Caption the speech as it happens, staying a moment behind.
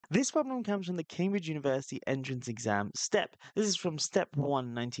This problem comes from the Cambridge University entrance exam STEP. This is from Step 1,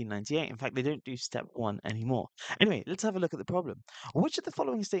 1998. In fact, they don't do Step 1 anymore. Anyway, let's have a look at the problem. Which of the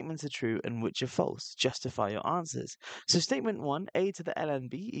following statements are true and which are false? Justify your answers. So statement 1, a to the ln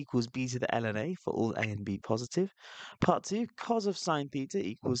b equals b to the ln a for all a and b positive. Part 2, cos of sine theta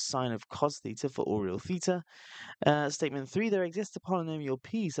equals sine of cos theta for all real theta. Statement 3, there exists a polynomial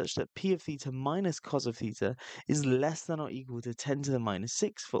p such that p of theta minus cos of theta is less than or equal to 10 to the minus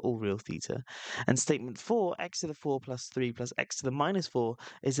 6 for all real theta. And statement 4, x to the 4 plus 3 plus x to the minus 4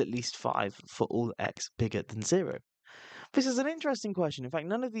 is at least 5 for all x bigger than 0. This is an interesting question. In fact,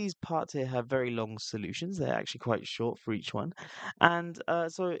 none of these parts here have very long solutions. They're actually quite short for each one. And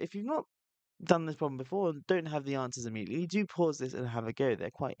so if you've not done this problem before and don't have the answers immediately, do pause this and have a go. They're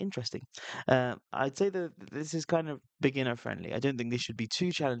quite interesting. I'd say that this is kind of beginner friendly. I don't think this should be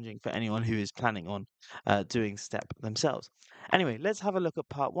too challenging for anyone who is planning on doing STEP themselves. Anyway, let's have a look at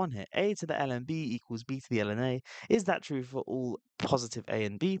part 1 here. A to the ln b equals b to the ln a. Is that true for all positive a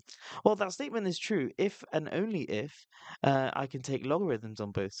and b? Well, that statement is true if and only if I can take logarithms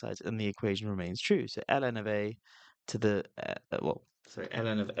on both sides and the equation remains true. So ln of a to the,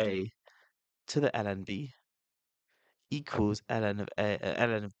 ln of a to the ln b equals ln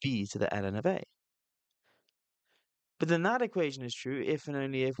of b to the ln of a. But then that equation is true if and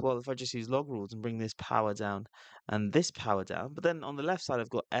only if, well, if I just use log rules and bring this power down and this power down. But then on the left side,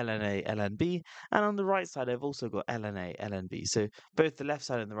 I've got ln a, ln b, and on the right side, I've also got ln a, ln b. So both the left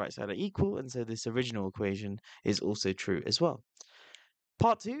side and the right side are equal, and so this original equation is also true as well.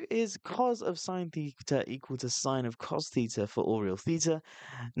 Part 2 is cos of sine theta equal to sine of cos theta for all real theta.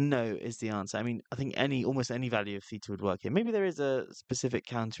 No is the answer. I mean, I think almost any value of theta would work here. Maybe there is a specific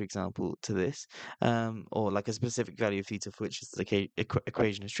counterexample to this, or like a specific value of theta for which the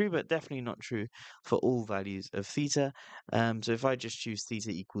equation is true, but definitely not true for all values of theta. So if I just choose theta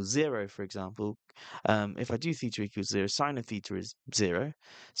equals 0, for example, if I do theta equals 0, sine of theta is 0,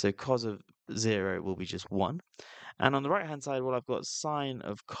 so cos of 0 will be just 1. And on the right-hand side, well, I've got sine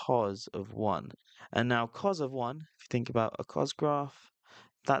of cos of 1. And now cos of 1, if you think about a cos graph,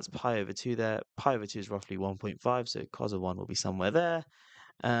 that's pi over 2 there. Pi over 2 is roughly 1.5, so cos of 1 will be somewhere there,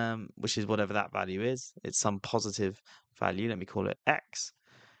 which is whatever that value is. It's some positive value. Let me call it x.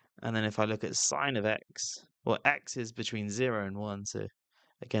 And then if I look at sine of x, well, x is between 0 and 1, so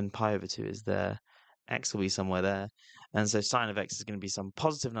again, pi over 2 is there. X will be somewhere there. And so sine of x is going to be some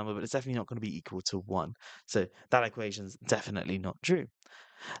positive number, but it's definitely not going to be equal to 1. So that equation's definitely not true.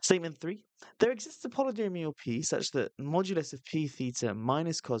 Statement 3. There exists a polynomial p such that modulus of p theta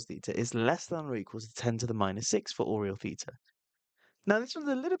minus cos theta is less than or equal to 10 to the minus 6 for all real theta. Now, this one's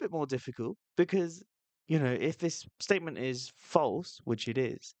a little bit more difficult because, if this statement is false, which it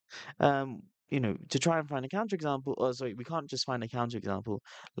is, to try and find a counterexample, or sorry, we can't just find a counterexample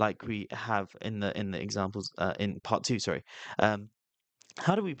like we have in the examples in part 2, sorry.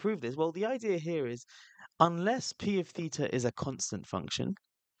 How do we prove this? Well, the idea here is unless p of theta is a constant function,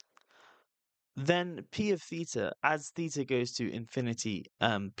 then p of theta, as theta goes to infinity,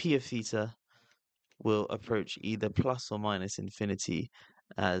 p of theta will approach either plus or minus infinity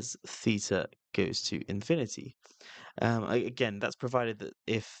as theta goes to infinity. Again, that's provided that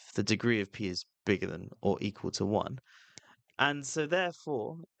if the degree of p is bigger than or equal to 1. And so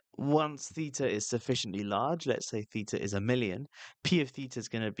therefore, once theta is sufficiently large, let's say theta is 1,000,000, p of theta is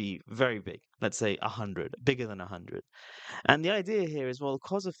going to be very big, let's say 100, bigger than 100. And the idea here is, well,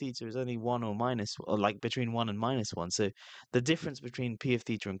 cos of theta is only 1 or minus, or like between 1 and minus 1. So the difference between p of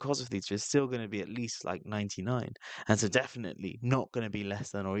theta and cos of theta is still going to be at least like 99. And so definitely not going to be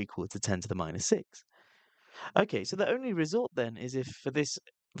less than or equal to 10 to the minus 6. Okay, so the only result then is if for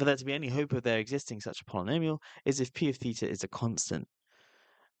there to be any hope of there existing such a polynomial is if p of theta is a constant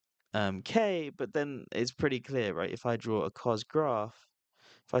k, but then it's pretty clear, right? If I draw a cos graph,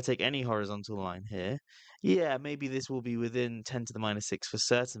 if I take any horizontal line here, yeah, maybe this will be within 10 to the minus 6 for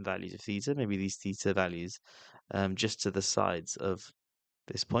certain values of theta, maybe these theta values just to the sides of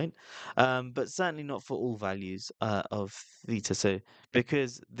this point, but certainly not for all values of theta. So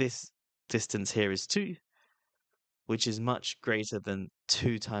because this distance here is 2, which is much greater than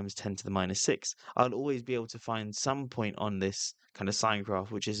 2 times 10 to the minus 6, I'll always be able to find some point on this kind of sine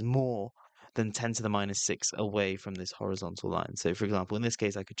graph which is more than 10 to the minus 6 away from this horizontal line. So, for example, in this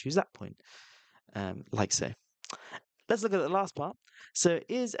case, I could choose that point, like so. Let's look at the last part. So,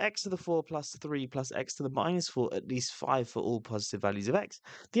 is x to the 4 plus 3 plus x to the minus 4 at least 5 for all positive values of x?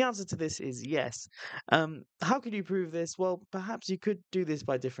 The answer to this is yes. How could you prove this? Well, perhaps you could do this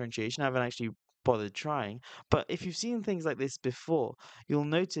by differentiation. I haven't actually bothered trying. But if you've seen things like this before, you'll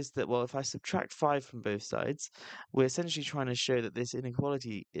notice that, well, if I subtract 5 from both sides, we're essentially trying to show that this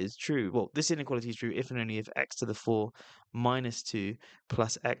inequality is true. Well, this inequality is true if and only if x to the 4 minus 2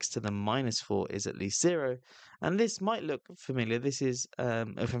 plus x to the minus 4 is at least 0. And this might look familiar. This is,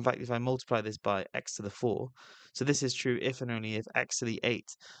 if in fact, if I multiply this by x to the 4, so this is true if and only if x to the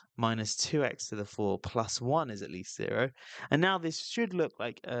 8 minus 2x to the 4 plus 1 is at least 0. And now this should look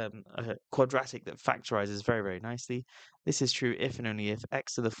like a quadratic that factorizes very, very nicely. This is true if and only if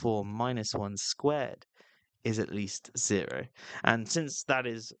x to the 4 minus 1 squared is at least 0. And since that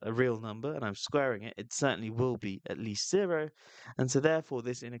is a real number and I'm squaring it, it certainly will be at least 0. And so therefore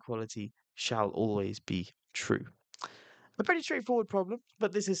this inequality shall always be true. A pretty straightforward problem,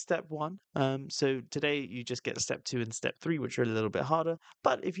 but this is step one. So today you just get step two and step three, which are a little bit harder.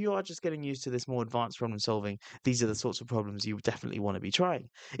 But if you are just getting used to this more advanced problem solving, these are the sorts of problems you definitely want to be trying.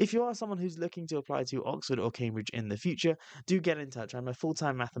 If you are someone who's looking to apply to Oxford or Cambridge in the future, do get in touch. I'm a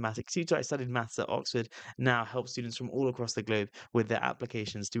full-time mathematics tutor. I studied maths at Oxford, now help students from all across the globe with their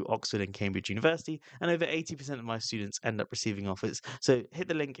applications to Oxford and Cambridge University, and over 80% of my students end up receiving offers. So hit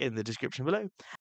the link in the description below